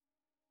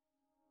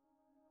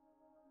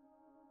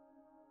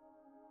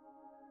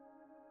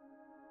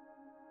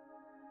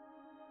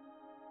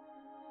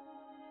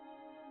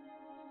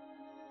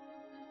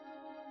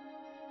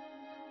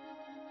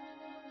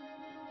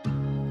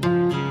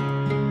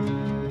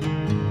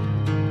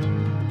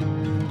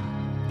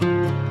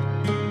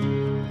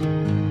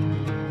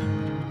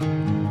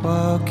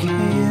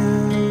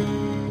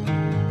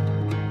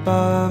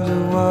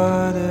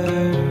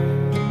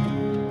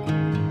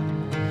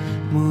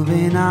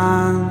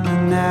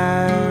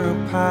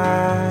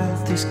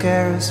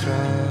Skaros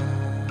Rock.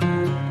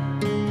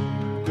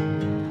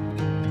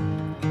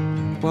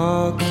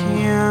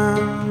 Walking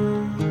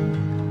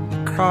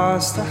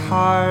across the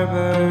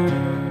harbor,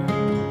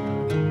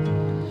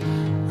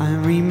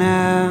 I'm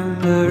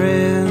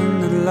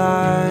remembering the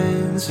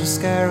lines of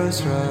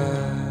Skaros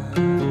Rock.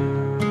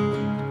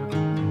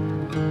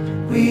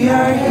 We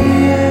are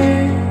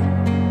here,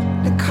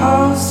 the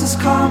coast is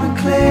calm and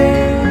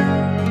clear.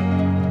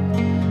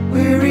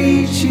 We're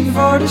reaching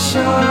for the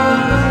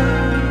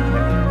shore,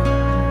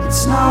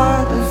 it's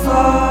not that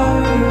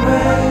far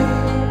away.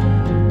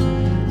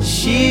 The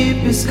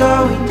ship is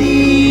going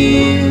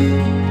deep,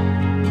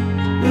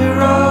 the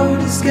road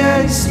is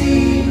getting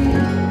steep.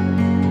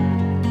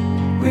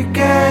 We're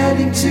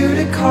getting to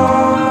the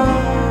car,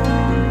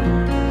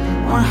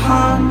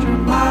 100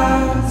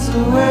 miles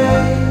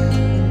away.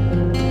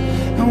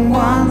 And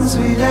once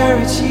we're there,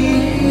 it's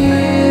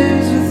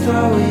years we're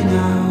throwing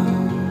out,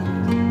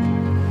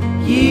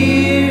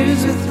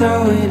 years we're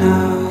throwing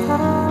out,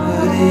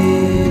 but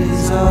it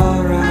is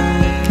alright.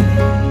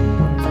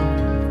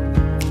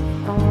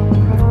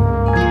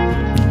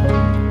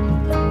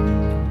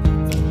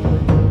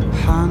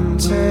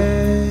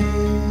 Haunted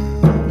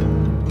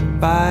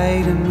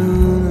by the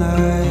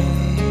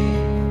moonlight,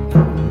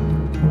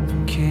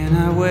 can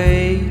I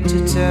wait to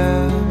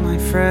tell my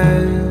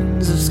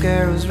friends of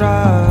Skaros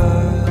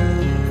Rock?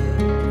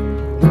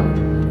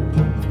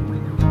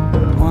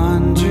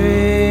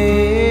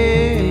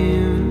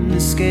 Wandering,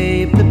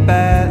 escape the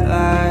bad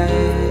light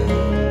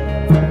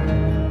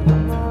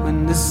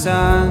when the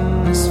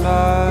sun is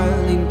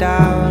falling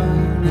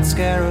down at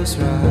Skaros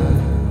Rock.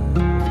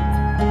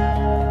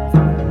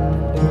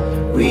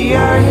 We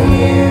are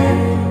here,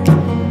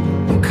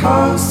 the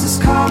coast is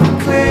calm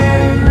and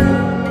clear.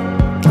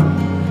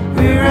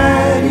 We're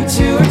ready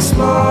to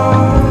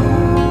explore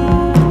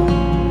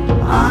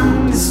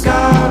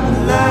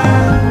undiscovered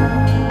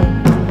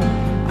land.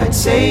 I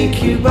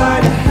take you by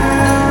the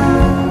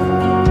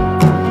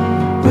hand,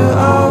 we'll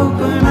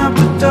open up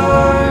the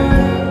door.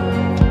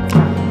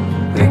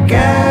 We're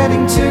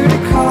getting to the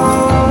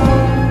car,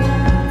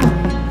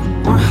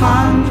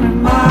 100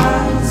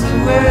 miles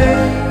away.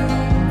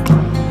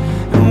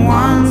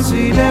 Once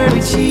we're there,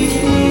 it's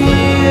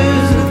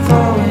years we're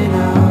throwing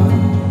out,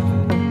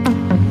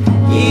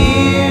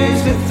 years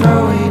we're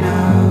throwing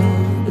out,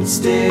 but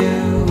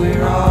still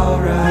we're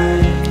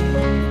alright.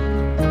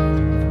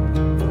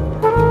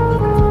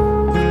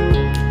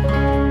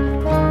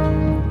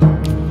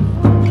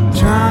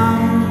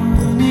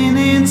 Drowning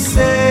in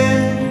sand,